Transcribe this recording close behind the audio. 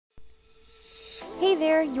Hey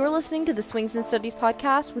there, you're listening to the Swings and Studies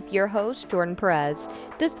podcast with your host, Jordan Perez.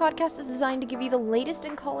 This podcast is designed to give you the latest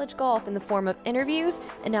in college golf in the form of interviews,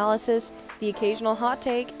 analysis, the occasional hot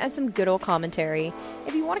take, and some good old commentary.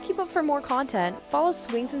 If you want to keep up for more content, follow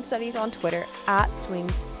Swings and Studies on Twitter at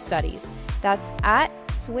Swings Studies. That's at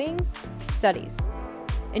Swings Studies.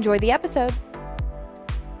 Enjoy the episode.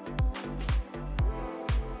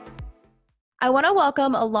 I want to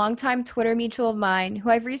welcome a longtime Twitter mutual of mine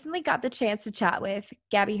who I've recently got the chance to chat with,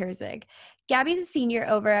 Gabby Herzig. Gabby's a senior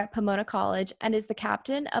over at Pomona College and is the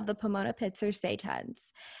captain of the Pomona-Pitzer Stage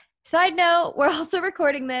Hens. Side note, we're also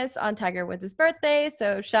recording this on Tiger Woods' birthday,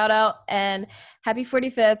 so shout out and happy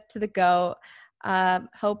 45th to the GOAT.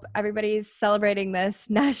 Hope everybody's celebrating this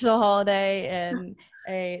national holiday in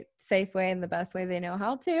a safe way and the best way they know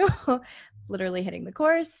how to, literally hitting the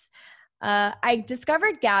course. I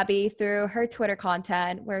discovered Gabby through her Twitter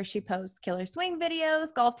content where she posts killer swing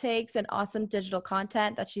videos, golf takes, and awesome digital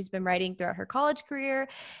content that she's been writing throughout her college career,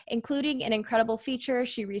 including an incredible feature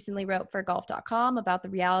she recently wrote for golf.com about the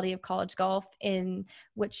reality of college golf, in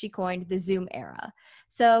which she coined the Zoom era.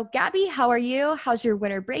 So Gabby, how are you? How's your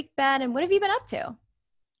winter break been? And what have you been up to?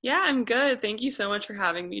 Yeah, I'm good. Thank you so much for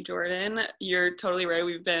having me, Jordan. You're totally right.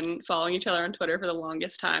 We've been following each other on Twitter for the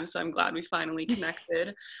longest time, so I'm glad we finally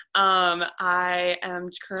connected. I am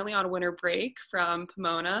currently on winter break from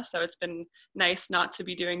Pomona, so it's been nice not to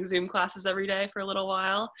be doing Zoom classes every day for a little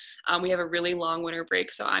while. We have a really long winter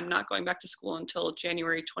break, so I'm not going back to school until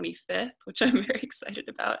January 25th, which I'm very excited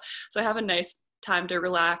about. So I have a nice time to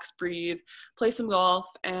relax, breathe, play some golf,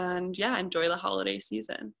 and yeah, enjoy the holiday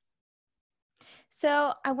season.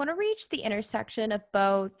 So I want to reach the intersection of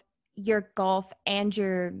both your golf and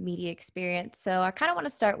your media experience. So I kind of want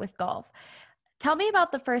to start with golf. Tell me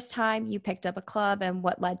about the first time you picked up a club and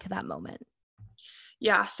what led to that moment.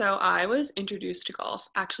 Yeah, so I was introduced to golf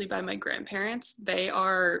actually by my grandparents. They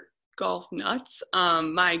are golf nuts.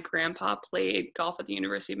 My grandpa played golf at the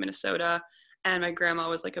University of Minnesota, and my grandma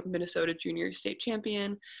was like a Minnesota junior state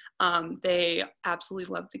champion. They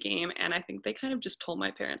absolutely loved the game, and I think they kind of just told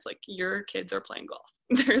my parents, like, your kids are playing golf.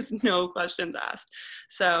 There's no questions asked.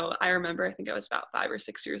 So I remember, I think I was about 5 or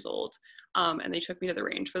 6 years old, and they took me to the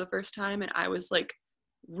range for the first time, and I was like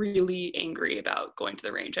really angry about going to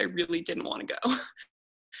the range. I really didn't want to go.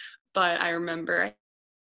 But I remember,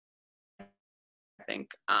 I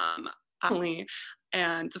think, only,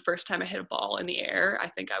 and the first time I hit a ball in the air, I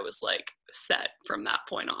think I was like set from that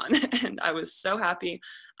point on, and I was so happy.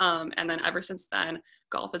 And then ever since then,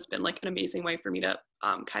 golf has been like an amazing way for me to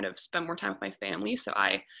kind of spend more time with my family. So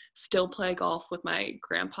I still play golf with my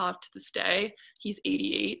grandpa to this day. He's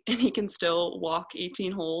 88 and he can still walk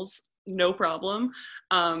 18 holes no problem.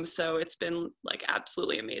 So it's been like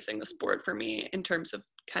absolutely amazing, the sport for me, in terms of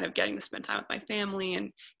kind of getting to spend time with my family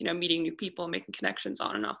and, you know, meeting new people, making connections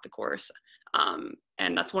on and off the course.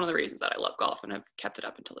 And that's one of the reasons that I love golf and have kept it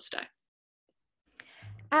up until this day.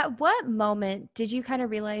 At what moment did you kind of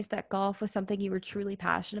realize that golf was something you were truly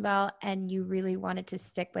passionate about and you really wanted to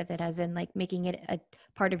stick with it, as in like making it a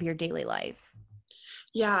part of your daily life?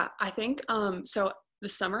 Yeah, I think so the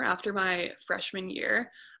summer after my freshman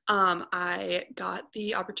year, I got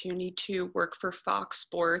the opportunity to work for Fox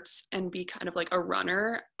Sports and be kind of like a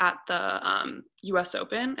runner at the US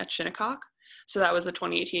Open at Shinnecock. So that was the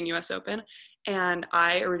 2018 US Open. And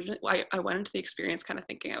I went into the experience kind of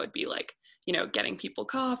thinking I would be like, you know, getting people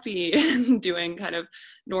coffee and doing kind of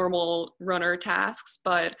normal runner tasks.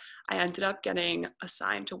 But I ended up getting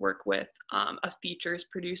assigned to work with a features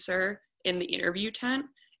producer in the interview tent.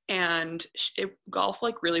 And golf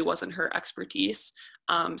like really wasn't her expertise.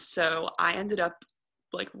 So I ended up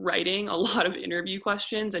like writing a lot of interview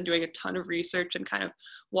questions and doing a ton of research and kind of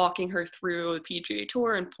walking her through the PGA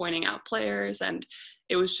Tour and pointing out players. And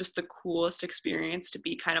it was just the coolest experience to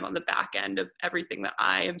be kind of on the back end of everything that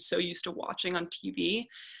I am so used to watching on TV.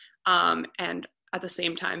 And at the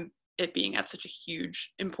same time, it being at such a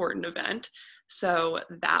huge, important event. So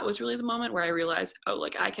that was really the moment where I realized, oh,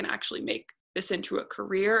 like I can actually make this into a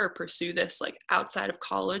career or pursue this like outside of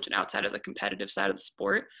college and outside of the competitive side of the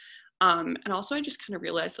sport. And also I just kind of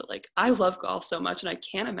realized that like I love golf so much and I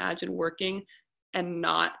can't imagine working and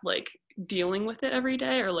not like dealing with it every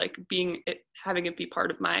day, or like having it be part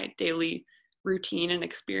of my daily routine and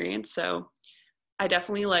experience. So I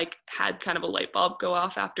definitely like had kind of a light bulb go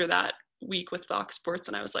off after that week with Fox Sports,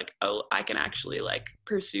 and I was like, oh, I can actually like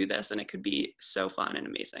pursue this and it could be so fun and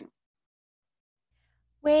amazing.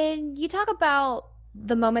 When you talk about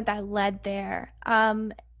the moment that led there,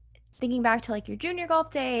 thinking back to like your junior golf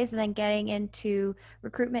days and then getting into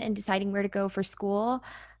recruitment and deciding where to go for school,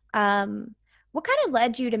 What kind of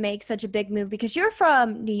led you to make such a big move? Because you're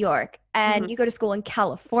from New York and Mhm. you go to school in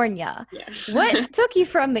California. Yes. What took you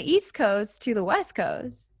from the East Coast to the West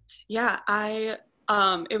Coast? Yeah,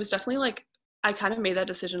 it was definitely like I kind of made that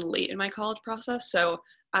decision late in my college process. So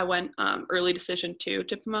I went early decision two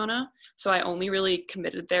to Pomona. So I only really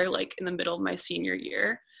committed there like in the middle of my senior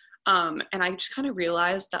year. And I just kind of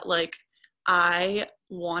realized that like I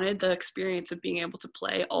wanted the experience of being able to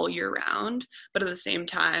play all year round, but at the same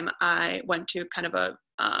time, I went to kind of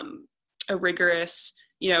a rigorous,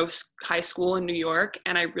 high school in New York,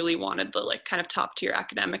 and I really wanted the like kind of top tier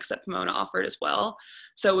academics that Pomona offered as well.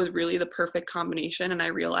 So it was really the perfect combination, and I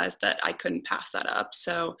realized that I couldn't pass that up.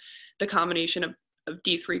 So the combination of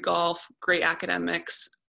D3 golf, great academics,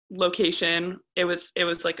 location, it was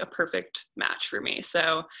like a perfect match for me.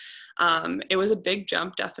 So it was a big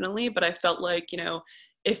jump, definitely, but I felt like,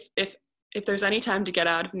 if there's any time to get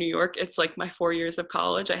out of New York, it's like my 4 years of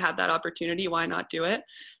college. I had that opportunity. Why not do it?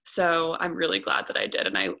 So I'm really glad that I did.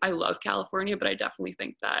 And I love California, but I definitely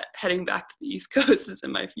think that heading back to the East Coast is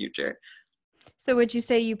in my future. So would you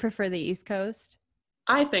say you prefer the East Coast?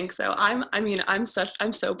 I think so. I'm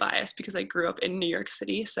so biased because I grew up in New York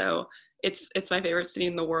City. So it's my favorite city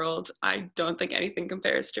in the world. I don't think anything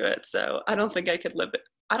compares to it. So I don't think I could live it.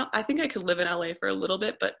 I think I could live in LA for a little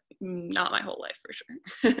bit, but not my whole life for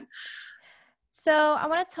sure. So I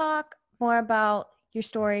want to talk more about your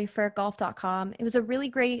story for golf.com. It was a really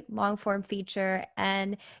great long form feature,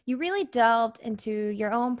 and you really delved into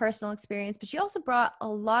your own personal experience, but you also brought a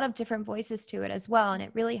lot of different voices to it as well. And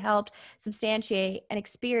it really helped substantiate an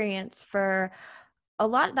experience for a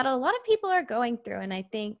lot of people are going through, and I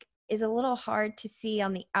think is a little hard to see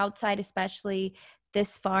on the outside, especially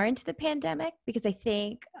this far into the pandemic, because I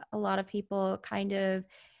think a lot of people kind of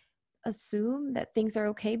assume that things are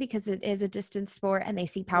okay because it is a distance sport and they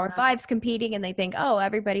see power Yeah. fives competing and they think, oh,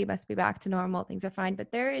 everybody must be back to normal, things are fine.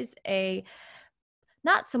 But there is a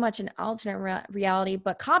not so much an alternate reality,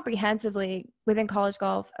 but comprehensively within college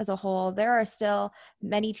golf as a whole, there are still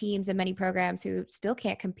many teams and many programs who still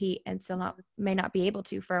can't compete and still not may not be able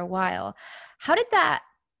to for a while. How did that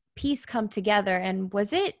piece come together, and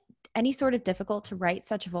was it any sort of difficult to write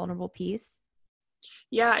such a vulnerable piece?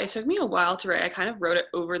 Yeah, it took me a while to write. I kind of wrote it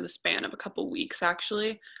over the span of a couple weeks,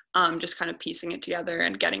 actually, just kind of piecing it together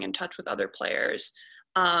and getting in touch with other players.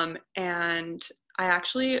 And I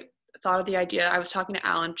actually thought of the idea. I was talking to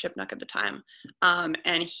Alan Chipnuck at the time,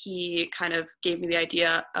 and he kind of gave me the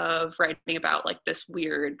idea of writing about like this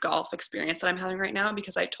weird golf experience that I'm having right now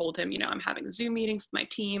because I told him, I'm having Zoom meetings with my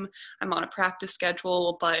team, I'm on a practice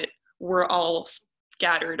schedule, but we're all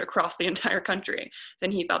scattered across the entire country. Then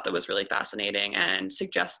he thought that was really fascinating and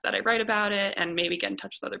suggests that I write about it and maybe get in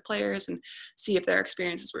touch with other players and see if their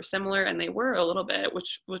experiences were similar. And they were a little bit,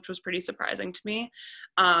 which was pretty surprising to me.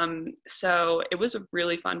 So it was a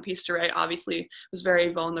really fun piece to write. Obviously, it was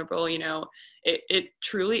very vulnerable. It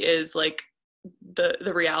truly is like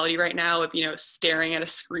the reality right now of staring at a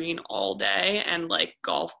screen all day and like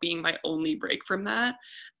golf being my only break from that.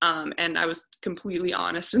 And I was completely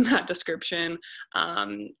honest in that description,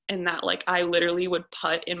 and that like I literally would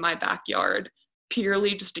putt in my backyard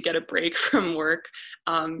purely just to get a break from work,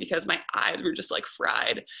 because my eyes were just like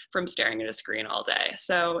fried from staring at a screen all day.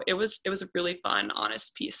 So it was a really fun,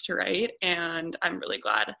 honest piece to write, and I'm really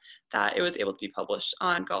glad that it was able to be published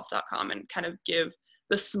on golf.com and kind of give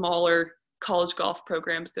the smaller college golf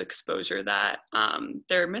programs the exposure that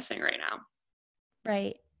they're missing right now.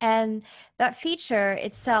 Right. And that feature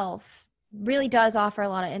itself really does offer a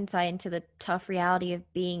lot of insight into the tough reality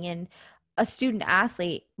of being in a student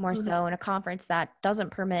athlete, more Mhm. so in a conference that doesn't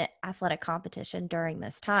permit athletic competition during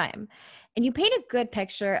this time. And you paint a good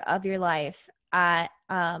picture of your life at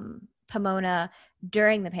Pomona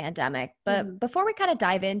during the pandemic. But Mhm. before we kind of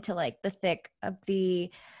dive into like the thick of the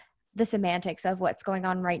semantics of what's going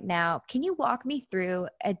on right now, can you walk me through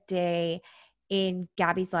a day in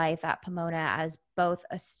Gabby's life at Pomona as both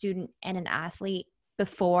a student and an athlete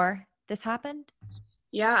before this happened?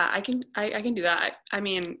 Yeah, I can do that. I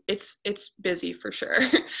mean, it's busy for sure.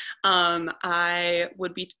 I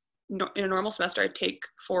would be in a normal semester, I'd take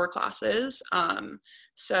 4 classes.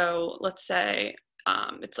 So let's say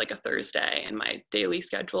it's like a Thursday in my daily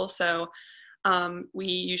schedule. So we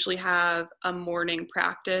usually have a morning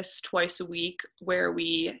practice twice a week where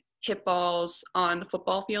we hit balls on the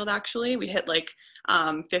football field. Actually, we hit like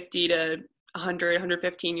 50 to 100,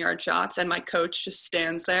 115-yard shots, and my coach just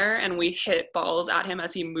stands there and we hit balls at him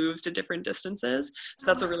as he moves to different distances. So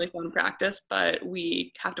that's a really fun practice, but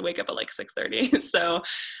we have to wake up at like 6:30. So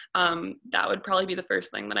that would probably be the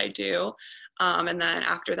first thing that I do. And then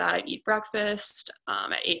after that, I eat breakfast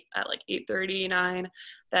at like 8:30, 9,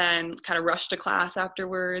 then kind of rush to class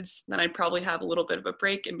afterwards. Then I'd probably have a little bit of a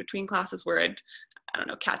break in between classes where I don't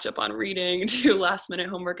know, catch up on reading, do last minute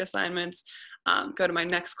homework assignments, go to my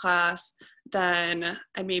next class. Then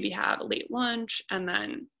I maybe have a late lunch and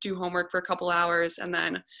then do homework for a couple hours. And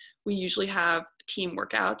then we usually have team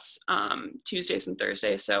workouts Tuesdays and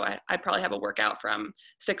Thursdays. So I'd probably have a workout from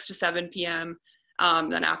 6 to 7 p.m.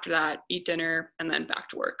 Then after that, eat dinner and then back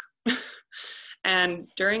to work. And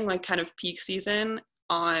during like kind of peak season,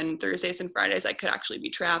 on Thursdays and Fridays, I could actually be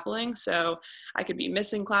traveling. So I could be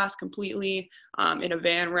missing class completely in a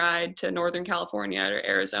van ride to Northern California or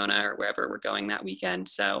Arizona or wherever we're going that weekend.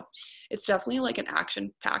 So it's definitely like an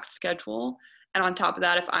action-packed schedule. And on top of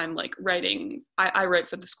that, if I'm like writing, I write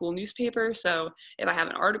for the school newspaper. So if I have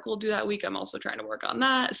an article due that week, I'm also trying to work on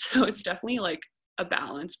that. So it's definitely like a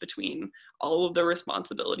balance between all of the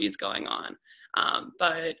responsibilities going on.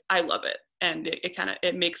 But I love it. And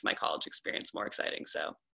it makes my college experience more exciting.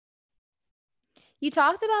 So You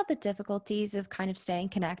talked about the difficulties of kind of staying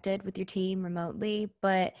connected with your team remotely,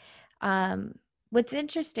 but what's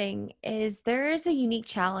interesting is there is a unique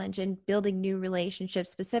challenge in building new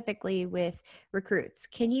relationships, specifically with recruits.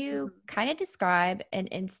 Can you kind of describe an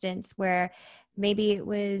instance where maybe it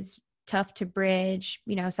was tough to bridge,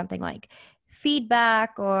 something like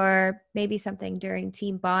feedback or maybe something during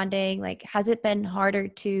team bonding? Like, has it been harder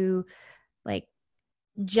to like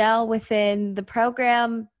gel within the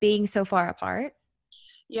program being so far apart?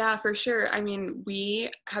 yeah, for sure. I mean, we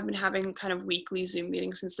have been having kind of weekly Zoom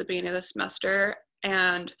meetings since the beginning of the semester.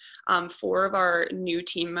 And 4 of our new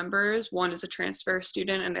team members, one is a transfer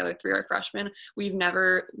student and the other 3 are freshmen. We've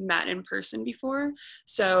never met in person before.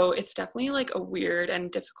 So it's definitely like a weird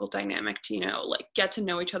and difficult dynamic to, like get to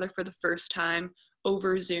know each other for the first time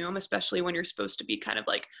over Zoom, especially when you're supposed to be kind of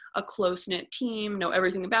like a close-knit team, know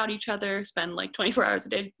everything about each other, spend like 24 hours a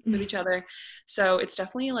day with each other. So it's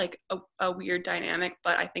definitely like a weird dynamic,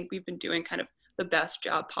 but I think we've been doing kind of the best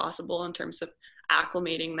job possible in terms of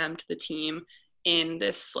acclimating them to the team in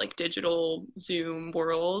this like digital Zoom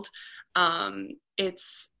world.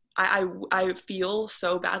 It's I feel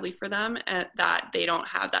so badly for them that they don't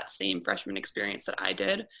have that same freshman experience that I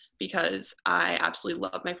did, because I absolutely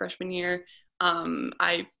loved my freshman year.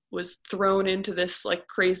 I was thrown into this like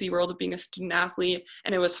crazy world of being a student athlete,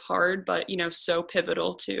 and it was hard, but so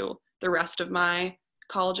pivotal to the rest of my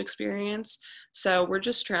college experience. So we're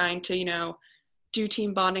just trying to do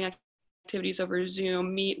team bonding activities over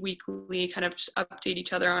Zoom, meet weekly, kind of just update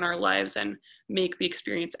each other on our lives and make the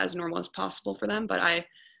experience as normal as possible for them. But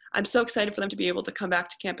I'm so excited for them to be able to come back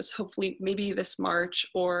to campus, hopefully maybe this March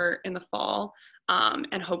or in the fall.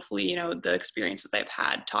 And hopefully, the experiences they've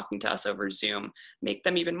had talking to us over Zoom make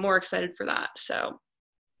them even more excited for that. So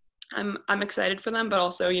I'm excited for them, but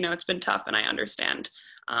also, it's been tough, and I understand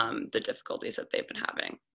the difficulties that they've been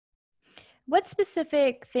having. What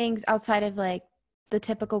specific things outside of like the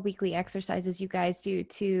typical weekly exercises you guys do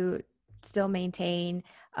to still maintain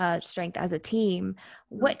strength as a team?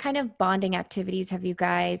 What kind of bonding activities have you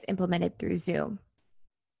guys implemented through Zoom?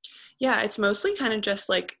 Yeah, it's mostly kind of just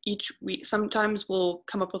like each week. Sometimes we'll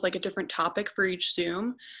come up with like a different topic for each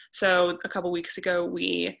Zoom. So a couple weeks ago,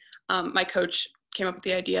 my coach came up with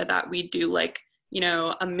the idea that we do like,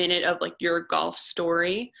 a minute of like your golf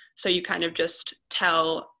story. So you kind of just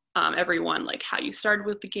tell everyone like how you started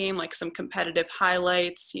with the game, like some competitive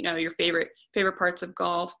highlights, your favorite parts of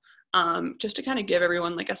golf, just to kind of give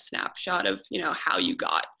everyone like a snapshot of, how you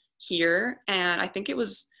got here. And I think it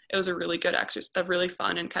was a really good exercise, a really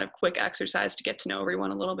fun and kind of quick exercise to get to know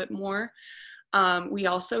everyone a little bit more. We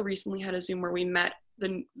also recently had a Zoom where we met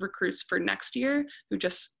the recruits for next year who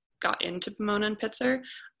just got into Pomona-Pitzer,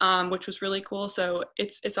 which was really cool. So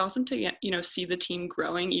it's awesome to see the team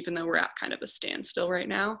growing, even though we're at kind of a standstill right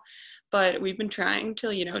now. But we've been trying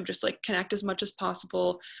to just like connect as much as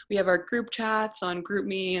possible. We have our group chats on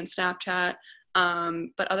GroupMe and Snapchat.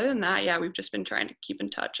 But other than that, yeah, we've just been trying to keep in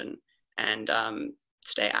touch and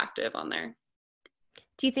stay active on there.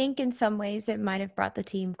 Do you think in some ways it might have brought the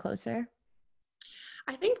team closer?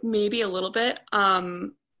 I think maybe a little bit.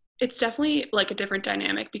 It's definitely like a different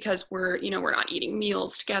dynamic because we're not eating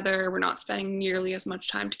meals together. We're not spending nearly as much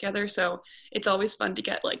time together. So it's always fun to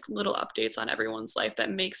get like little updates on everyone's life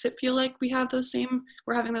that makes it feel like we're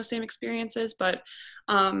having those same experiences. But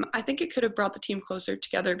I think it could have brought the team closer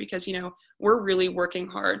together because, we're really working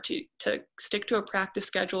hard to stick to a practice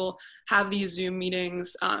schedule, have these Zoom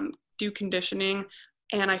meetings, do conditioning.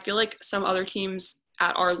 And I feel like some other teams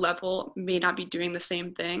at our level may not be doing the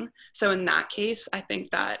same thing. So in that case, I think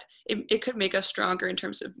that it could make us stronger in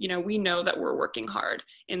terms of, we know that we're working hard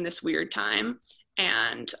in this weird time.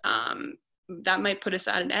 And that might put us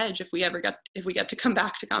at an edge if we get to come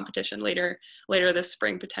back to competition later this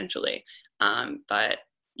spring potentially. But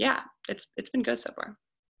yeah, it's been good so far.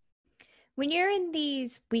 When you're in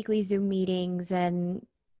these weekly Zoom meetings and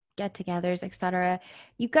get-togethers, etc.,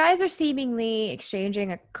 you guys are seemingly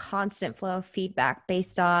exchanging a constant flow of feedback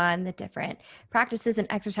based on the different practices and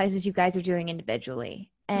exercises you guys are doing individually.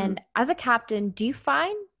 And as a captain, do you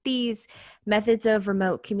find these methods of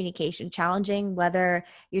remote communication challenging, whether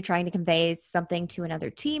you're trying to convey something to another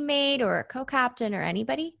teammate or a co-captain or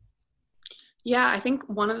anybody? Yeah, I think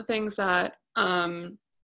one of the things that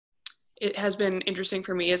it has been interesting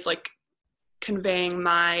for me is like conveying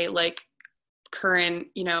my like current,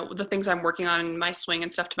 the things I'm working on in my swing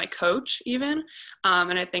and stuff to my coach even.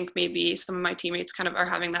 And I think maybe some of my teammates kind of are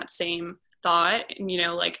having that same thought. And,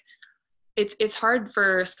 like it's hard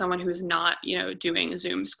for someone who's not, doing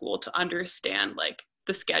Zoom school to understand like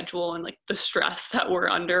the schedule and like the stress that we're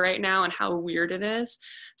under right now and how weird it is.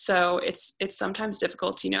 So it's sometimes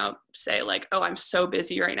difficult to, say like, oh, I'm so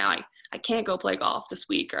busy right now. I can't go play golf this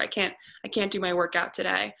week, or I can't do my workout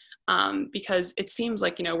today. Because it seems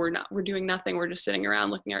like, we're doing nothing. We're just sitting around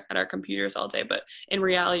looking at our computers all day, but in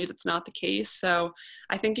reality, that's not the case. So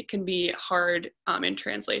I think it can be hard in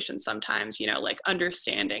translation sometimes, like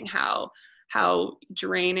understanding how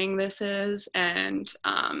draining this is and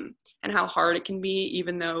how hard it can be,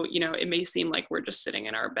 even though, it may seem like we're just sitting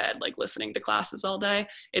in our bed, like listening to classes all day.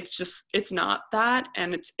 It's not that.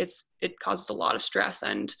 And it causes a lot of stress.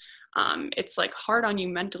 And it's like hard on you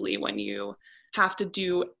mentally when you have to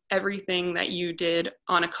do everything that you did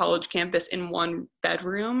on a college campus in one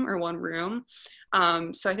bedroom or one room.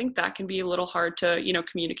 So I think that can be a little hard to,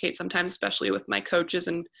 communicate sometimes, especially with my coaches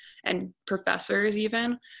and professors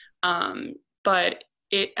even. But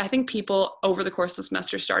I think people over the course of the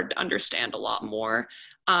semester started to understand a lot more,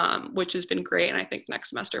 which has been great. And I think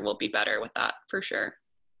next semester will be better with that for sure.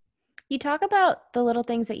 You talk about the little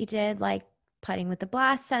things that you did, like putting with the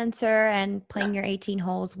blast sensor and playing Yeah. your 18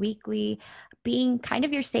 holes weekly, being kind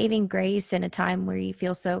of your saving grace in a time where you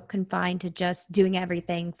feel so confined to just doing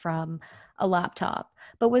everything from a laptop.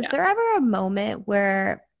 But was Yeah. there ever a moment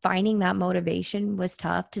where finding that motivation was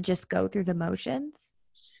tough to just go through the motions?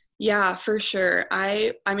 Yeah, for sure.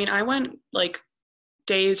 I mean, I went like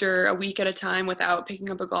days or a week at a time without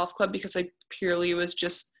picking up a golf club because I purely was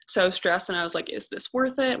just so stressed, and I was like, is this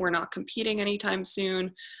worth it? We're not competing anytime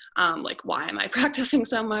soon. Like, why am I practicing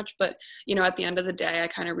so much? But, at the end of the day, I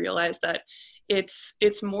kind of realized that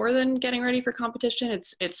it's more than getting ready for competition.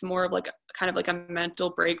 It's more of like kind of like a mental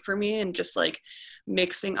break for me, and just like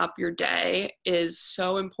mixing up your day is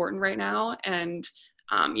so important right now. And,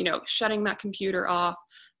 shutting that computer off,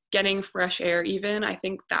 getting fresh air even, I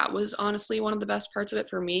think that was honestly one of the best parts of it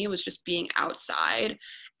for me. It was just being outside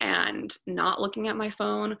and not looking at my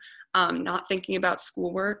phone, not thinking about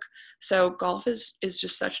schoolwork. So golf is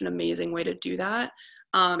just such an amazing way to do that.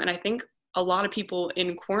 And I think a lot of people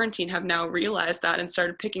in quarantine have now realized that and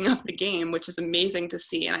started picking up the game, which is amazing to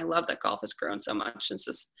see. And I love that golf has grown so much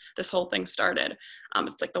since this whole thing started.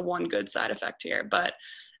 It's like the one good side effect here. But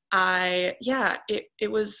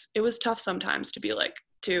it was tough sometimes to be like,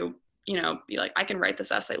 I can write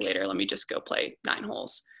this essay later. Let me just go play 9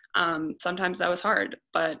 holes. Sometimes that was hard,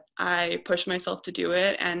 but I pushed myself to do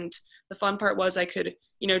it. And the fun part was I could,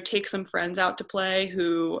 take some friends out to play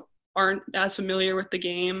who aren't as familiar with the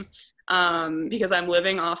game, because I'm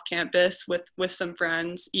living off campus with some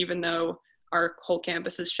friends, even though our whole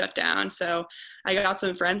campus is shut down. So I got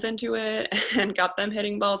some friends into it and got them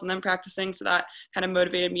hitting balls and them practicing. So that kind of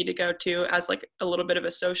motivated me to go too, as like a little bit of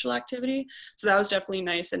a social activity. So that was definitely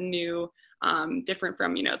nice and new, different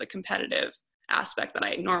from, the competitive aspect that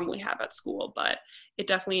I normally have at school, but it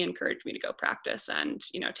definitely encouraged me to go practice and,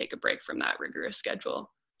 take a break from that rigorous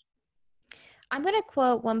schedule. I'm going to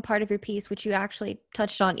quote one part of your piece, which you actually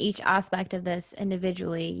touched on each aspect of this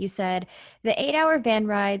individually. You said, the 8-hour van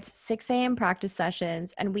rides, 6 a.m. practice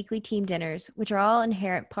sessions, and weekly team dinners, which are all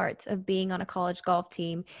inherent parts of being on a college golf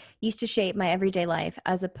team, used to shape my everyday life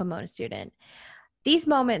as a Pomona student. These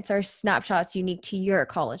moments are snapshots unique to your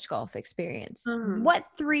college golf experience. Mm. What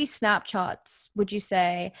three snapshots would you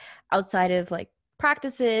say, outside of like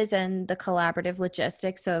practices and the collaborative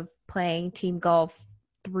logistics of playing team golf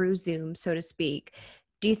through Zoom, so to speak,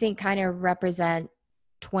 do you think kind of represent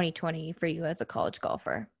 2020 for you as a college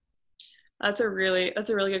golfer? That's a really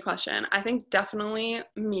good question. I think definitely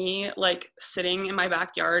me like sitting in my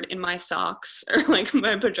backyard in my socks or like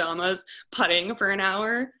my pajamas putting for an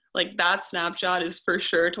hour. Like that snapshot is for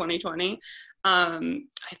sure 2020. I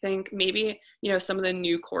think maybe, some of the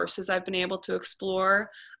new courses I've been able to explore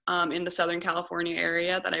in the Southern California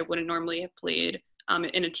area that I wouldn't normally have played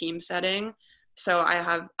in a team setting. So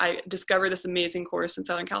I discovered this amazing course in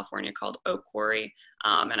Southern California called Oak Quarry,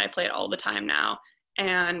 and I play it all the time now.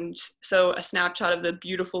 And so a snapshot of the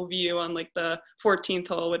beautiful view on like the 14th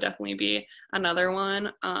hole would definitely be another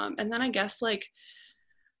one. And then I guess like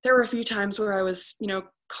there were a few times where I was,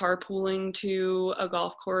 carpooling to a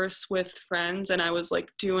golf course with friends and I was like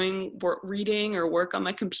doing reading or work on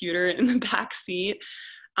my computer in the back seat.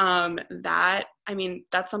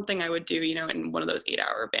 That's something I would do, in one of those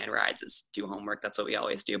 8-hour band rides is do homework. That's what we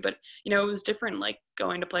always do. But, it was different, like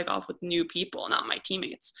going to play golf with new people, not my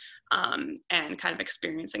teammates, and kind of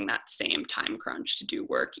experiencing that same time crunch to do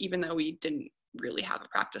work, even though we didn't really have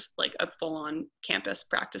like a full on campus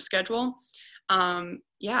practice schedule.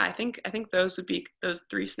 I think those would be those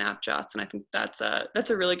three snapshots. And I think that's a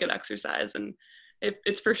really good exercise. And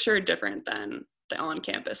it's for sure different than the on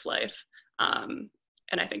campus life.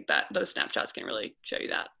 And I think that those snapshots can really show you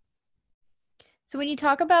that. So when you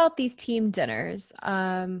talk about these team dinners,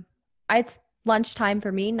 it's lunchtime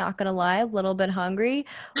for me, not gonna lie, a little bit hungry.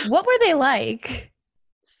 What were they like?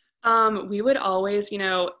 We would always,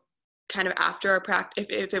 kind of after our practice,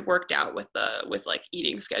 if it worked out with like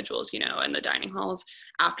eating schedules, and the dining halls,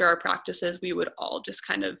 after our practices, we would all just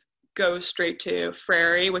kind of go straight to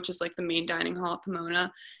Frary, which is like the main dining hall at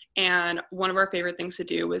Pomona. And one of our favorite things to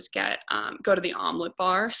do was go to the omelet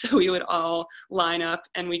bar. So we would all line up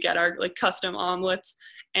and we get our like custom omelets,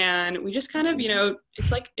 and we just kind of,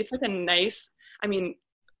 it's like a nice, I mean,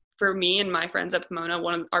 for me and my friends at Pomona,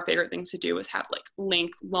 one of our favorite things to do is have like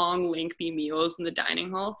long, lengthy meals in the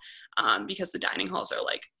dining hall, because the dining halls are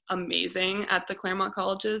like amazing at the Claremont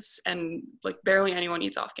colleges, and like barely anyone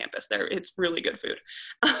eats off campus there. It's really good food,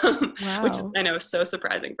 which is, Wow. I know, so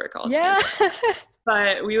surprising for a college Yeah. campus.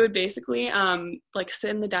 But we would basically like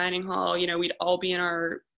sit in the dining hall. We'd all be in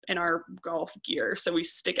our golf gear, so we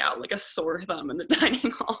stick out like a sore thumb in the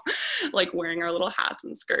dining hall, like wearing our little hats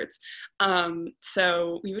and skirts.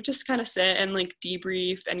 So we would just kind of sit and like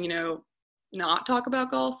debrief and not talk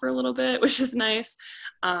about golf for a little bit, which is nice.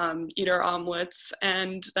 Eat our omelets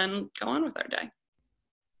and then go on with our day.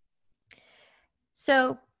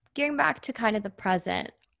 So getting back to kind of the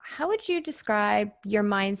present, how would you describe your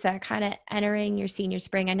mindset kind of entering your senior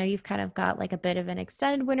spring? I know you've kind of got like a bit of an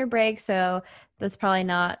extended winter break, so that's probably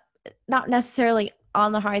not necessarily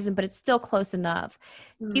on the horizon, but it's still close enough.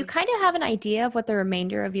 Do you Mm. kind of have an idea of what the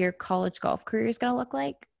remainder of your college golf career is going to look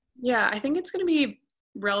like? Yeah, I think it's going to be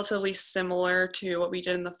relatively similar to what we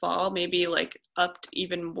did in the fall, maybe like upped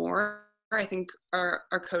even more. I think our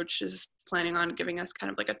coach is planning on giving us kind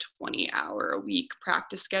of like a 20-hour a week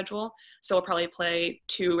practice schedule. So we'll probably play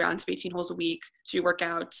 2 rounds of 18 holes a week, 2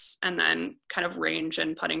 workouts, and then kind of range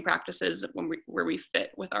and putting practices where we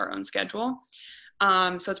fit with our own schedule.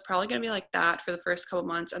 So it's probably going to be like that for the first couple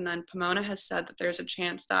months. And then Pomona has said that there's a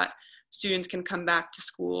chance that students can come back to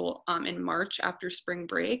school in March after spring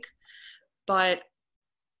break. But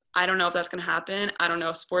I don't know if that's going to happen. I don't know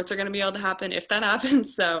if sports are going to be able to happen if that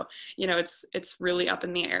happens. So, it's really up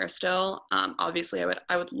in the air still. Obviously,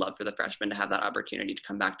 I would love for the freshmen to have that opportunity to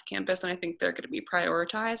come back to campus, and I think they're going to be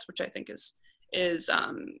prioritized, which I think is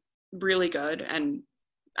really good. And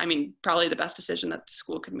I mean, probably the best decision that the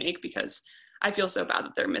school could make, because I feel so bad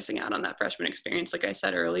that they're missing out on that freshman experience. Like I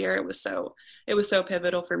said earlier, it was so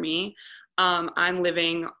pivotal for me. I'm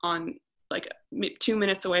living on like 2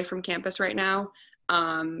 minutes away from campus right now.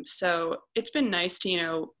 So it's been nice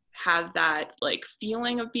to, have that like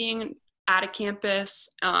feeling of being at a campus,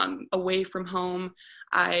 away from home.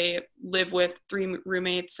 I live with 3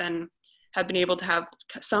 roommates and have been able to have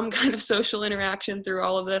some kind of social interaction through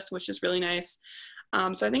all of this, which is really nice.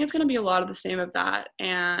 So I think it's going to be a lot of the same of that,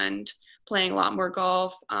 and playing a lot more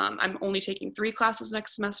golf. I'm only taking 3 classes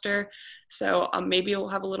next semester, so maybe I'll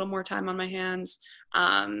have a little more time on my hands.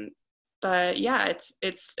 But yeah,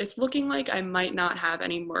 it's looking like I might not have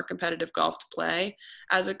any more competitive golf to play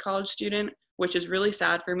as a college student, which is really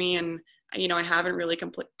sad for me. And I haven't really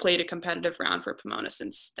played a competitive round for Pomona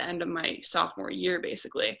since the end of my sophomore year,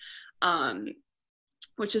 basically,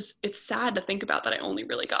 which is, it's sad to think about that I only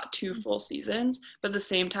really got 2 full seasons, but at the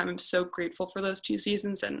same time, I'm so grateful for those 2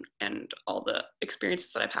 seasons and all the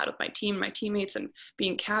experiences that I've had with my team, my teammates, and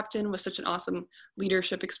being captain was such an awesome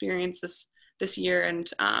leadership experience this year. And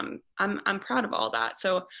I'm proud of all that.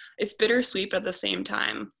 So it's bittersweet, but at the same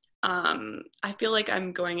time, I feel like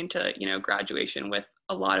I'm going into, graduation with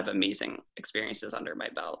a lot of amazing experiences under my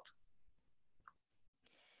belt.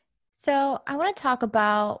 So I want to talk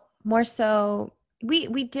about more so,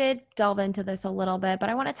 we did delve into this a little bit, but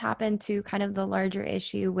I want to tap into kind of the larger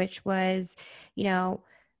issue, which was, you know,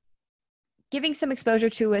 giving some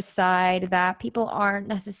exposure to a side that people aren't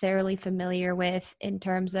necessarily familiar with in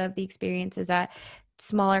terms of the experiences at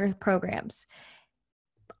smaller programs.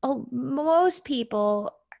 Most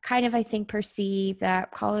people kind of, I think, perceive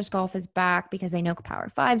that college golf is back because they know Power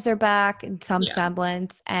Fives are back in some Yeah.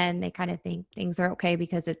 semblance, and they kind of think things are okay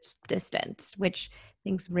because it's distanced, which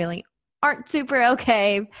things really aren't super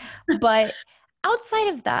okay. But outside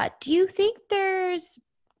of that, do you think there's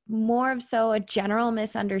more of so a general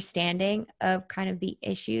misunderstanding of kind of the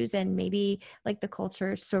issues and maybe like the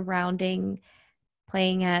culture surrounding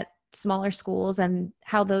playing at smaller schools and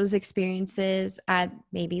how those experiences at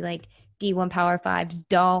maybe like D1 Power Fives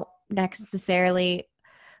they're not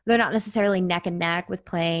necessarily neck and neck with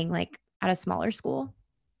playing like at a smaller school?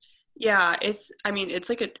 Yeah, it's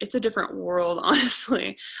like it's a different world,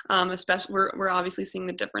 honestly. Especially we're obviously seeing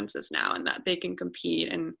the differences now in that they can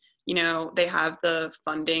compete and, they have the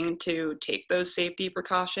funding to take those safety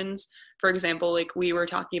precautions. For example, like we were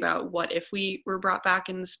talking about what if we were brought back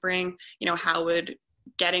in the spring, how would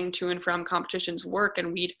getting to and from competitions work?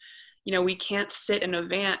 And we can't sit in a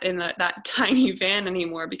van in that tiny van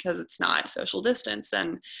anymore because it's not social distance,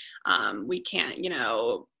 and we can't,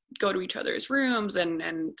 go to each other's rooms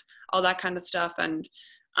and all that kind of stuff. And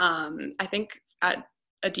I think at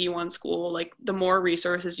a D1 school, like the more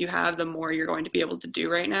resources you have, the more you're going to be able to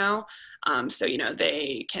do right now. So,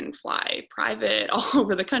 they can fly private all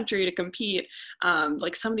over the country to compete.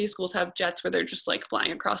 Like some of these schools have jets where they're just like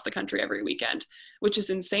flying across the country every weekend, which is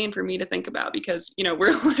insane for me to think about because,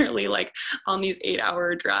 we're literally like on these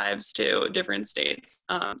 8-hour drives to different states.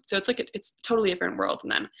 So it's like, it's totally a different world.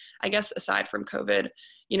 And then I guess aside from COVID,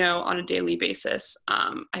 on a daily basis,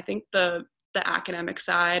 I think the academic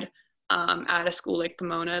side at a school like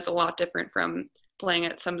Pomona is a lot different from playing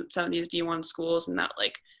at some of these D1 schools, and that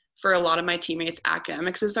like for a lot of my teammates,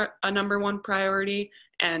 academics is a number one priority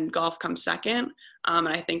and golf comes second. And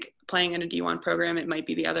I think playing in a D1 program, it might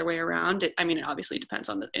be the other way around. It obviously depends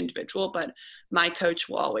on the individual, but my coach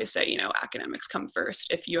will always say, academics come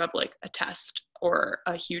first. If you have like a test or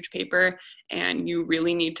a huge paper and you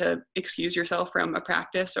really need to excuse yourself from a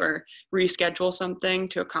practice or reschedule something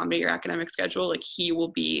to accommodate your academic schedule, like he will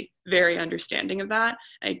be very understanding of that.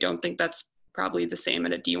 I don't think that's probably the same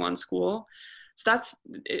at a D1 school. So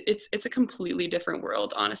it's a completely different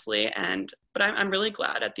world, honestly. But I'm really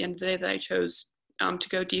glad at the end of the day that I chose to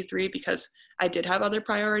go D3 because I did have other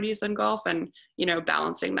priorities than golf, and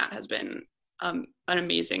balancing that has been an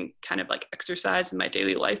amazing kind of like exercise in my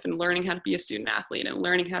daily life, and learning how to be a student athlete and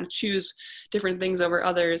learning how to choose different things over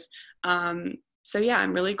others. So yeah,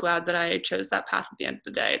 I'm really glad that I chose that path at the end of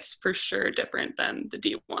the day. It's for sure different than the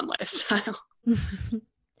D1 lifestyle.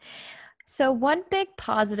 So one big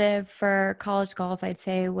positive for college golf, I'd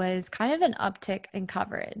say, was kind of an uptick in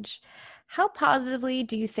coverage. How positively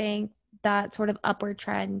do you think that sort of upward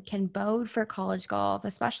trend can bode for college golf,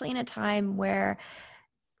 especially in a time where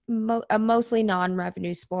a mostly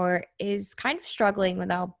non-revenue sport is kind of struggling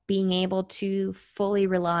without being able to fully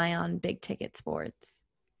rely on big ticket sports?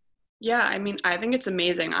 Yeah, I think it's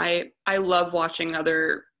amazing. I love watching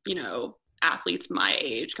other, athletes my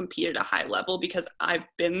age compete at a high level because I've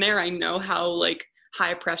been there. I know how like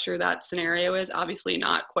high pressure that scenario is. Obviously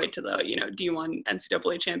not quite to the, D1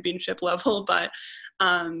 NCAA championship level, but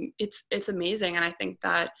it's amazing. And I think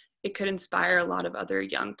that it could inspire a lot of other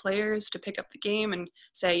young players to pick up the game and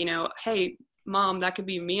say, hey, mom, that could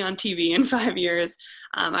be me on TV in 5 years.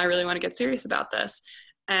 I really want to get serious about this.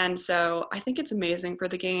 And so I think it's amazing for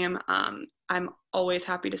the game. I'm always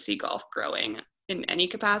happy to see golf growing in any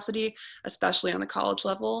capacity, especially on the college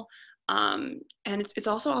level. And it's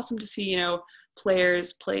also awesome to see,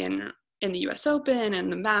 players play in the US Open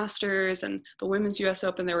and the Masters and the Women's US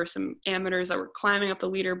Open. There were some amateurs that were climbing up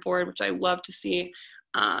the leaderboard, which I love to see.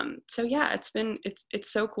 So yeah,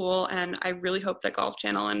 it's so cool. And I really hope that Golf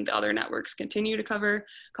Channel and the other networks continue to cover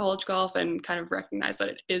college golf and kind of recognize that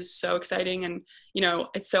it is so exciting and,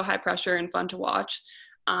 it's so high pressure and fun to watch.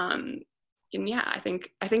 yeah, I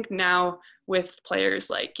think now with players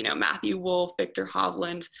like, Matthew Wolff, Victor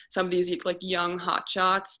Hovland, some of these like young hot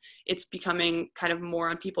shots, it's becoming kind of more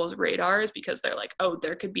on people's radars because they're like, oh,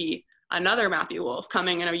 there could be another Matthew Wolff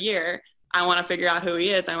coming in a year. I want to figure out who he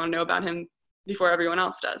is. I want to know about him before everyone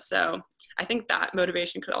else does. So I think that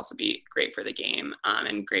motivation could also be great for the game,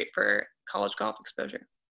 and great for college golf exposure.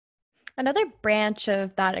 Another branch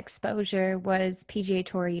of that exposure was PGA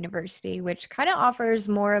Tour University, which kind of offers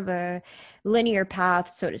more of a linear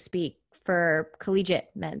path, so to speak, for collegiate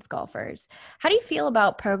men's golfers. How do you feel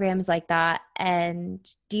about programs like that? And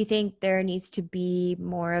do you think there needs to be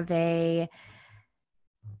more of a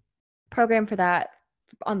program for that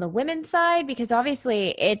on the women's side? Because obviously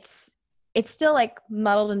it's still like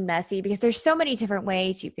muddled and messy because there's so many different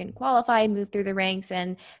ways you can qualify and move through the ranks,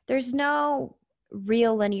 and there's no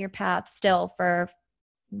real linear path still for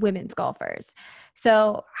women's golfers.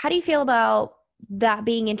 So how do you feel about that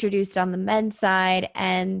being introduced on the men's side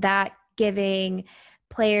and that giving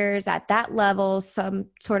players at that level some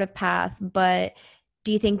sort of path, but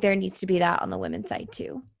do you think there needs to be that on the women's side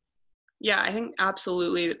too? Yeah, I think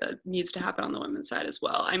absolutely that needs to happen on the women's side as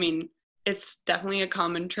well. I mean, it's definitely a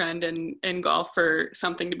common trend in golf for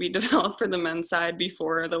something to be developed for the men's side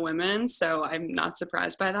before the women. So I'm not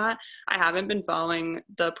surprised by that. I haven't been following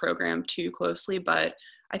the program too closely, but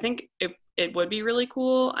I think it would be really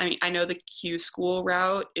cool. I mean, I know the Q school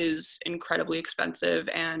route is incredibly expensive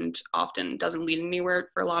and often doesn't lead anywhere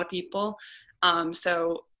for a lot of people.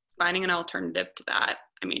 So finding an alternative to that,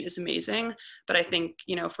 I mean, is amazing. But I think,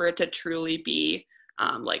 for it to truly be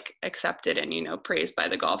like accepted and, praised by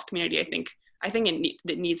the golf community, I think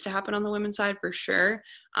it needs to happen on the women's side for sure.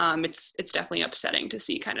 It's definitely upsetting to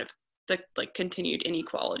see kind of the like continued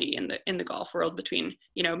inequality in the golf world between,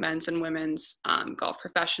 men's and women's golf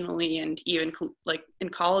professionally, and even like in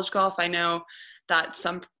college golf. I know that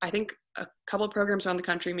I think a couple of programs around the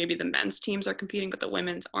country, maybe the men's teams are competing, but the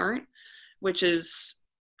women's aren't, which is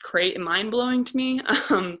mind blowing to me.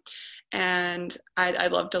 And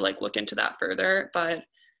I'd love to like look into that further. But,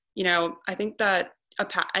 I think that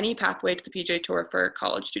any pathway to the PGA Tour for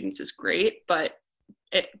college students is great, but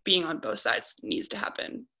it being on both sides needs to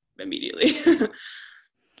happen immediately.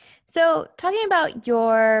 So, talking about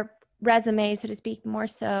your resume, so to speak, more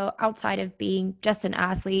so outside of being just an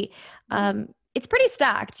athlete, it's pretty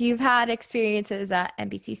stacked. You've had experiences at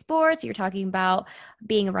NBC Sports. You're talking about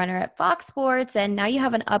being a runner at Fox Sports, and now you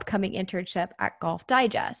have an upcoming internship at Golf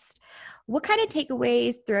Digest. What kind of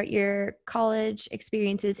takeaways throughout your college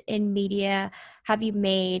experiences in media have you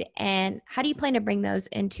made, and how do you plan to bring those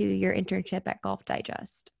into your internship at Golf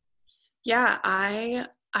Digest? Yeah, I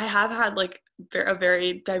have had like a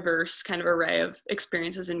very diverse kind of array of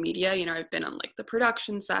experiences in media. I've been on like the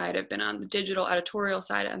production side, I've been on the digital editorial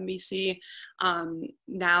side at NBC.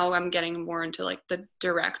 Now I'm getting more into like the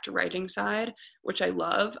direct writing side, which I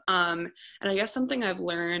love. And I guess something I've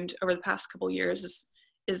learned over the past couple of years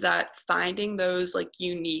is that finding those like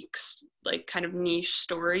unique, like kind of niche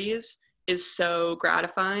stories is so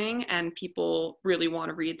gratifying, and people really want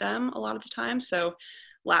to read them a lot of the time. So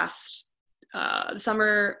last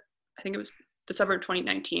summer, I think it was the summer of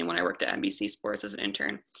 2019, when I worked at NBC Sports as an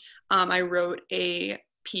intern, I wrote a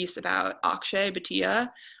piece about Akshay Bhatia,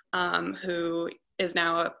 who is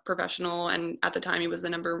now a professional, and at the time he was the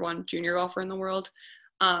 #1 junior golfer in the world.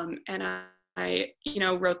 And I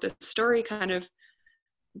wrote this story kind of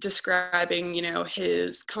describing,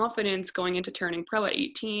 his confidence going into turning pro at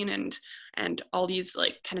 18, and all these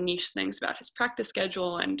like kind of niche things about his practice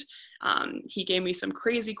schedule. And he gave me some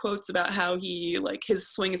crazy quotes about how he like his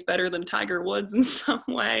swing is better than Tiger Woods in some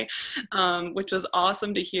way, which was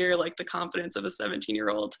awesome to hear, like the confidence of a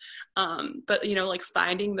 17-year-old. But like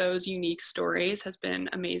finding those unique stories has been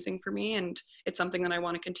amazing for me, and it's something that I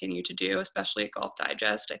want to continue to do, especially at Golf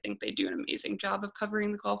Digest. I think they do an amazing job of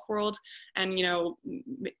covering the golf world, and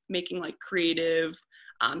making like creative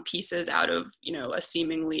pieces out of a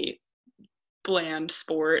seemingly bland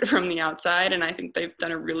sport from the outside. And I think they've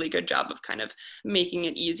done a really good job of kind of making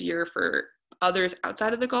it easier for others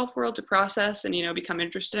outside of the golf world to process and become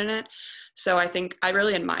interested in it. So I think I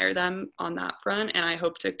really admire them on that front, and I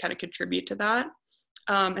hope to kind of contribute to that.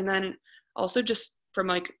 And then also just from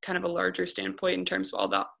like kind of a larger standpoint in terms of all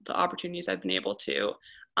the opportunities I've been able to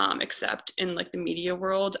accept in like the media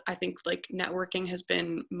world, I think like networking has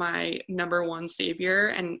been my #1 savior.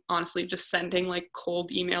 And honestly, just sending like cold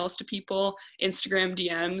emails to people, Instagram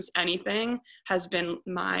DMs, anything has been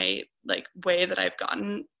my like way that I've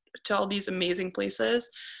gotten to all these amazing places.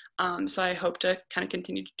 So I hope to kind of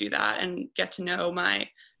continue to do that and get to know my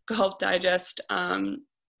Golf Digest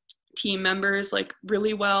team members like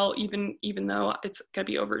really well, even though it's gonna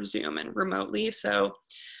be over Zoom and remotely. So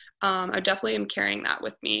I definitely am carrying that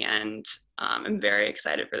with me, and I'm very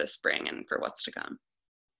excited for this spring and for what's to come.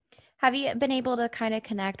 Have you been able to kind of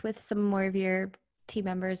connect with some more of your team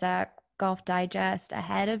members at Golf Digest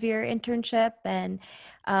ahead of your internship? And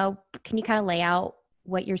can you kind of lay out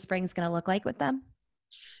what your spring's going to look like with them?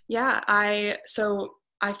 Yeah, I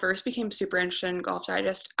first became super interested in Golf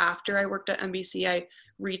Digest after I worked at NBC. I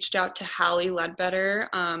reached out to Hallie Ledbetter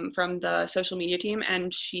from the social media team,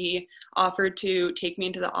 and she offered to take me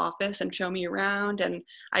into the office and show me around. And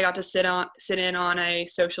I got to sit in on a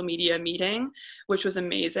social media meeting, which was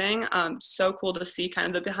amazing. So cool to see kind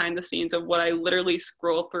of the behind the scenes of what I literally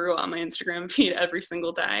scroll through on my Instagram feed every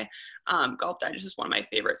single day. Golf Digest is one of my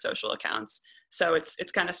favorite social accounts. So it's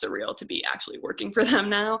kind of surreal to be actually working for them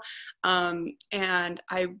now. And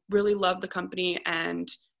I really love the company, and,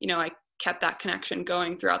 I kept that connection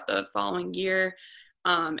going throughout the following year.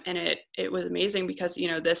 And it was amazing because,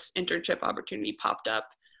 this internship opportunity popped up,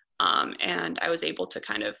 and I was able to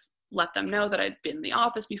kind of let them know that I'd been in the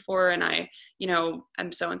office before, and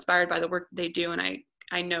I'm so inspired by the work they do. And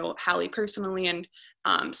I know Hallie personally. And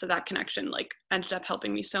so that connection like ended up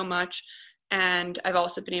helping me so much. And I've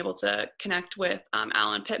also been able to connect with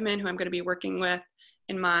Alan Pittman, who I'm going to be working with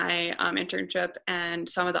in my internship, and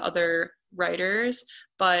some of the other writers.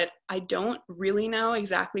 But I don't really know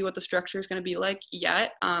exactly what the structure is going to be like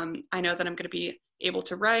yet. I know that I'm going to be able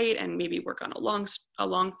to write and maybe work on a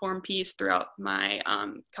long form piece throughout my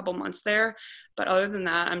couple months there. But other than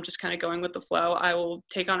that, I'm just kind of going with the flow. I will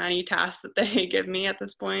take on any tasks that they give me at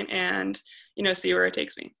this point, and see where it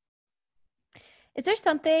takes me. Is there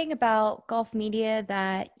something about golf media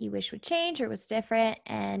that you wish would change or was different?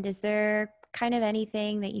 And is there kind of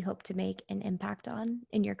anything that you hope to make an impact on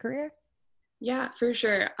in your career? Yeah, for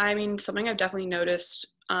sure. I mean, something I've definitely noticed,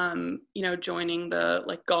 joining the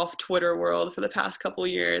like golf Twitter world for the past couple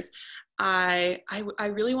years, I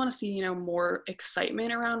really want to see, more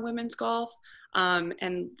excitement around women's golf,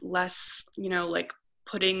 and less, like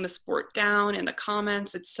putting the sport down in the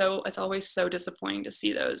comments. It's always so disappointing to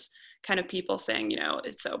see those kind of people saying,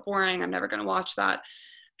 it's so boring, I'm never going to watch that.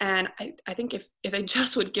 And I think if I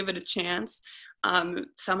just would give it a chance,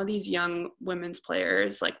 some of these young women's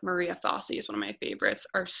players, like Maria Fassi is one of my favorites,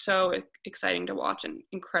 are so exciting to watch and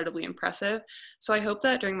incredibly impressive. So I hope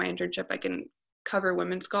that during my internship, I can cover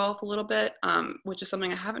women's golf a little bit, which is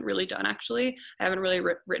something I haven't really done, actually. I haven't really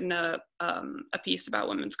written a piece about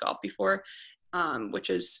women's golf before, which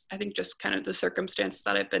is, I think, just kind of the circumstances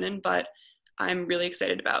that I've been in. But I'm really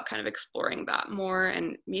excited about kind of exploring that more,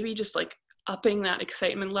 and maybe just like upping that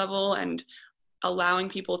excitement level and allowing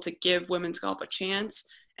people to give women's golf a chance.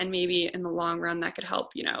 And maybe in the long run that could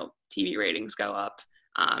help, TV ratings go up,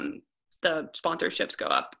 the sponsorships go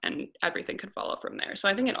up, and everything could follow from there. So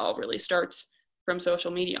I think it all really starts from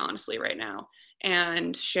social media, honestly, right now.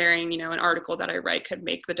 And sharing, an article that I write could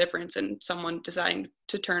make the difference in someone deciding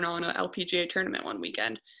to turn on a LPGA tournament one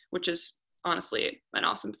weekend, which is honestly an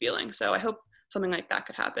awesome feeling. So I hope something like that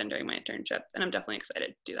could happen during my internship, and I'm definitely excited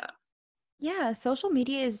to do that. Yeah, social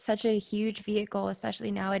media is such a huge vehicle, especially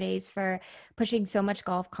nowadays, for pushing so much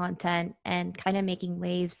golf content and kind of making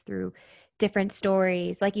waves through different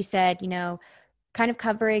stories. Like you said, kind of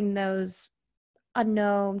covering those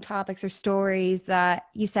unknown topics or stories that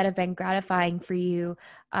you said have been gratifying for you,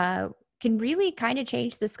 can really kind of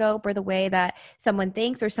change the scope or the way that someone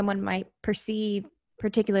thinks or someone might perceive,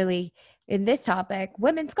 particularly in this topic,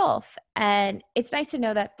 women's golf. And it's nice to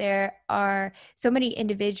know that there are so many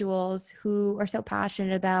individuals who are so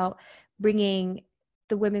passionate about bringing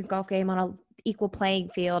the women's golf game on a equal playing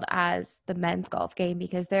field as the men's golf game,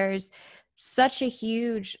 because there's such a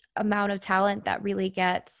huge amount of talent that really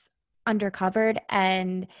gets undercovered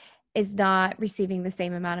and is not receiving the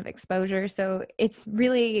same amount of exposure. So it's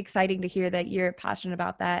really exciting to hear that you're passionate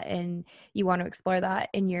about that and you want to explore that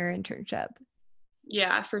in your internship.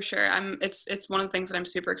 Yeah, for sure. It's one of the things that I'm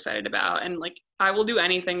super excited about, and like I will do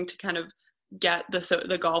anything to kind of get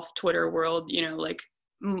the golf Twitter world, like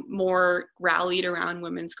more rallied around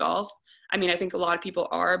women's golf. I mean, I think a lot of people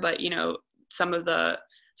are, but some of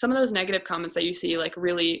those negative comments that you see, like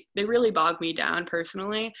they really bog me down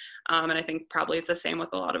personally. And I think probably it's the same with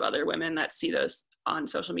a lot of other women that see those on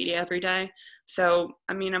social media every day. So,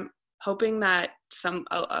 I mean, I'm hoping that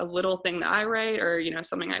a little thing that I write, or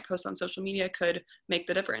something I post on social media, could make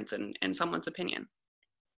the difference in someone's opinion.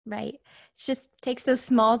 Right. It just takes those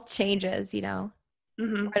small changes, right?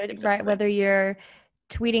 Exactly. Whether you're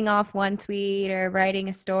tweeting off one tweet or writing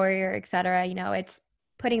a story or et cetera, it's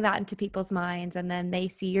putting that into people's minds, and then they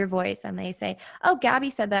see your voice and they say, oh, Gabby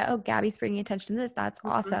said that. Oh, Gabby's bringing attention to this. That's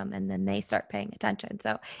Mhm. awesome. And then they start paying attention.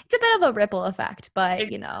 So it's a bit of a ripple effect, but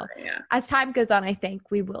Exactly, yeah, as time goes on, I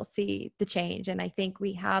think we will see the change. And I think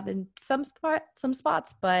we have in some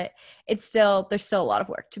spots, but there's still a lot of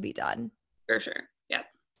work to be done. for sure. Yeah.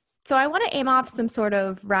 So I want to aim off some sort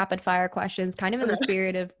of rapid fire questions, kind of in the Okay.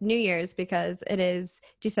 spirit of New Year's, because it is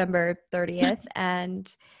December 30th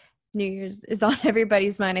and New Year's is on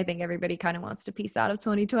everybody's mind. I think everybody kind of wants to peace out of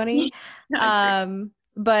 2020. I agree.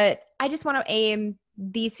 But I just want to aim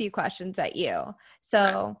these few questions at you. Okay.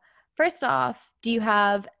 So first off, do you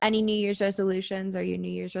have any New Year's resolutions? Are you a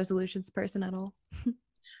New Year's resolutions person at all?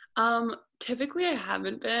 Typically I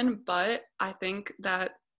haven't been, but I think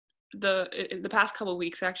that the past couple of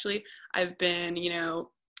weeks actually I've been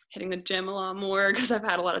hitting the gym a lot more because I've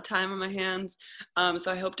had a lot of time on my hands.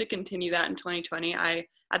 So I hope to continue that in 2020. I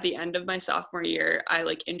at the end of my sophomore year I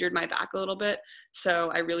like injured my back a little bit,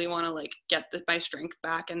 so I really want to like get my strength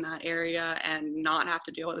back in that area and not have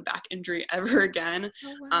to deal with a back injury ever again.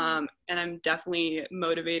 Oh, wow. And I'm definitely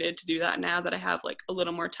motivated to do that now that I have like a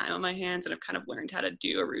little more time on my hands and I've kind of learned how to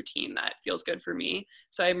do a routine that feels good for me.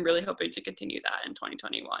 So I'm really hoping to continue that in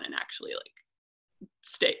 2021 and actually like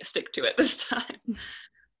stick to it this time.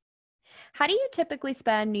 How do you typically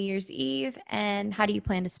spend New Year's Eve, and how do you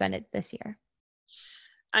plan to spend it this year?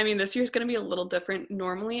 I mean, this year's going to be a little different.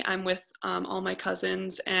 Normally, I'm with all my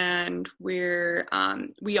cousins, and we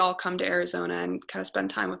all come to Arizona and kind of spend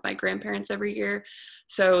time with my grandparents every year.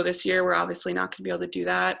 So this year, we're obviously not going to be able to do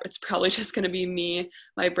that. It's probably just going to be me,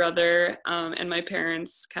 my brother, and my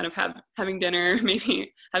parents, kind of having dinner,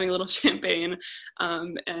 maybe having a little champagne,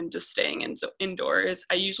 and just staying indoors.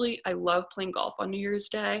 I love playing golf on New Year's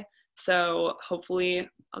Day. So hopefully,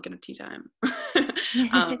 I'll get a tee time,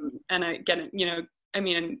 and I get it.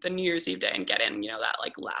 The New Year's Eve day and get in, that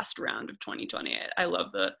like last round of 2020. I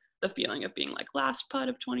love the feeling of being like last putt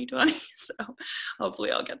of 2020. So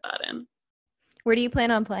hopefully I'll get that in. Where do you plan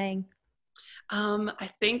on playing? I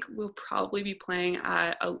think we'll probably be playing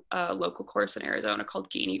at a local course in Arizona called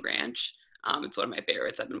Gainey Ranch. It's one of my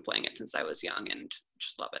favorites. I've been playing it since I was young and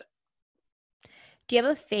just love it. Do you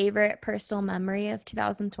have a favorite personal memory of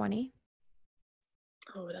 2020?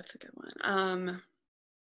 Oh, that's a good one.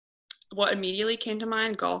 What immediately came to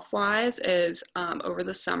mind golf wise is over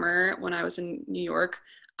the summer when I was in New York,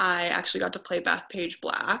 I actually got to play Bethpage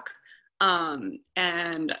Black.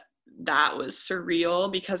 And that was surreal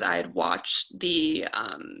because I had watched the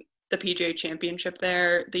PGA Championship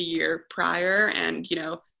there the year prior, and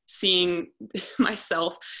seeing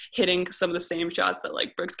myself hitting some of the same shots that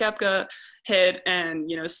like Brooks Koepka hit,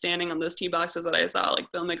 and standing on those tee boxes that I saw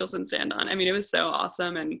like Phil Mickelson stand on. I mean, it was so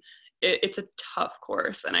awesome, and it's a tough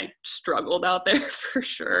course, and I struggled out there for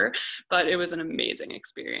sure, but it was an amazing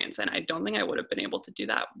experience, and I don't think I would have been able to do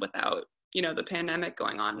that without the pandemic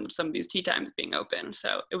going on and some of these tee times being open.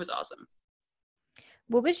 So it was awesome.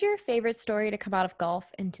 What was your favorite story to come out of golf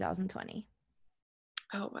in 2020?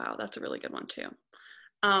 Oh wow, that's a really good one too.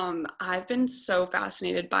 I've been so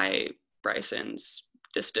fascinated by Bryson's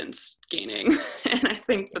distance gaining, and I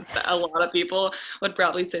think that a lot of people would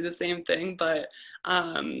probably say the same thing. But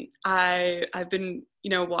I've been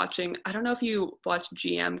watching. I don't know if you watch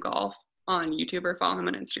GM Golf on YouTube or follow him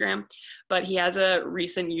on Instagram, but he has a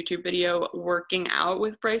recent YouTube video working out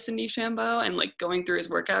with Bryson DeChambeau and like going through his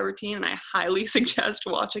workout routine, and I highly suggest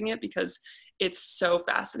watching it because it's so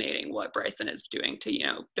fascinating what Bryson is doing to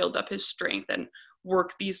build up his strength and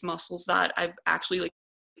work these muscles that I've actually like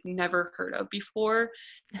never heard of before.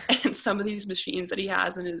 And some of these machines that he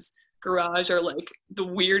has in his garage are like the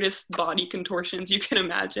weirdest body contortions you can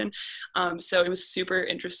imagine. So it was super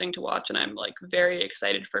interesting to watch, and I'm like very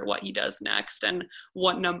excited for what he does next and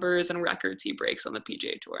what numbers and records he breaks on the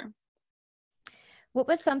PGA Tour. What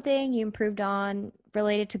was something you improved on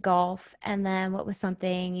related to golf, and then what was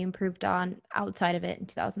something you improved on outside of it in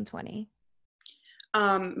 2020?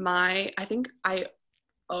 I think I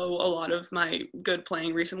owe a lot of my good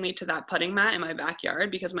playing recently to that putting mat in my backyard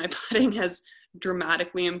because my putting has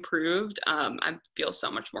dramatically improved. I feel so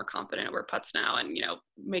much more confident over putts now, and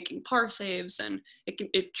making par saves, and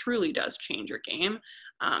it truly does change your game.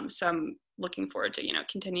 So I'm looking forward to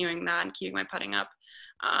continuing that and keeping my putting up.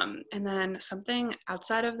 And then something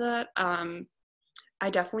outside of that, I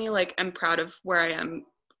definitely like am proud of where I am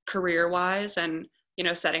career wise, and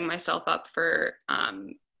setting myself up for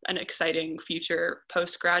an exciting future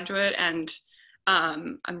postgraduate. And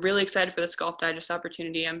I'm really excited for this Golf Digest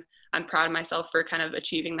opportunity. I'm I'm proud of myself for kind of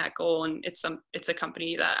achieving that goal. And it's a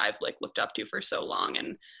company that I've like looked up to for so long,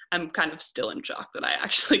 and I'm kind of still in shock that I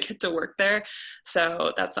actually get to work there.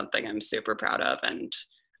 So that's something I'm super proud of. And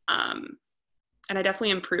I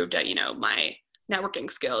definitely improved at, my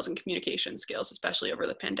networking skills and communication skills, especially over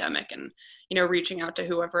the pandemic, and, reaching out to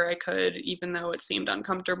whoever I could, even though it seemed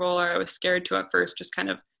uncomfortable or I was scared to at first, just kind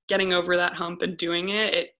of getting over that hump and doing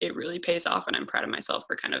it really pays off. And I'm proud of myself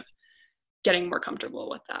for kind of getting more comfortable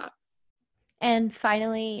with that. And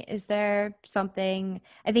finally, is there something,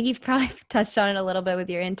 I think you've probably touched on it a little bit with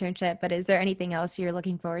your internship, but is there anything else you're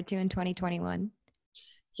looking forward to in 2021?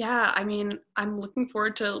 Yeah, I mean, I'm looking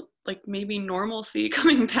forward to like maybe normalcy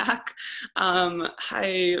coming back. I'm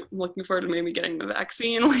looking forward to maybe getting the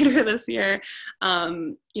vaccine later this year.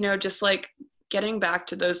 Just like getting back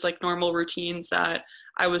to those like normal routines that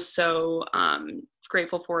I was so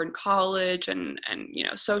grateful for in college, and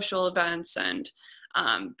social events, and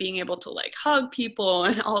being able to like hug people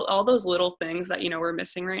and all those little things that we're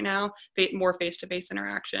missing right now, more face-to-face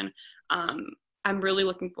interaction. I'm really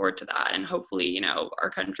looking forward to that, and hopefully our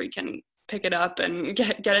country can pick it up and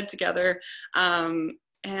get it together.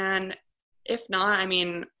 And if not, I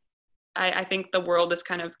mean, I think the world is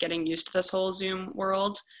kind of getting used to this whole Zoom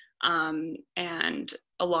world, and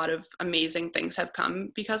a lot of amazing things have come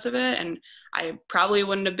because of it. And I probably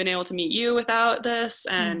wouldn't have been able to meet you without this.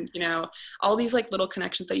 And, all these like little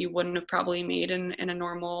connections that you wouldn't have probably made in a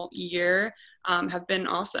normal year have been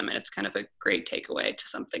awesome. And it's kind of a great takeaway to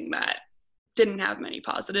something that didn't have many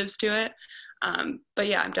positives to it. But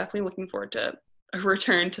yeah, I'm definitely looking forward to a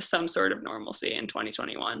return to some sort of normalcy in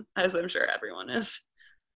 2021, as I'm sure everyone is.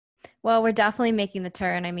 Well, we're definitely making the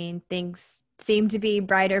turn. I mean, things seem to be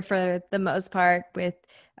brighter for the most part with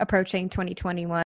approaching 2021.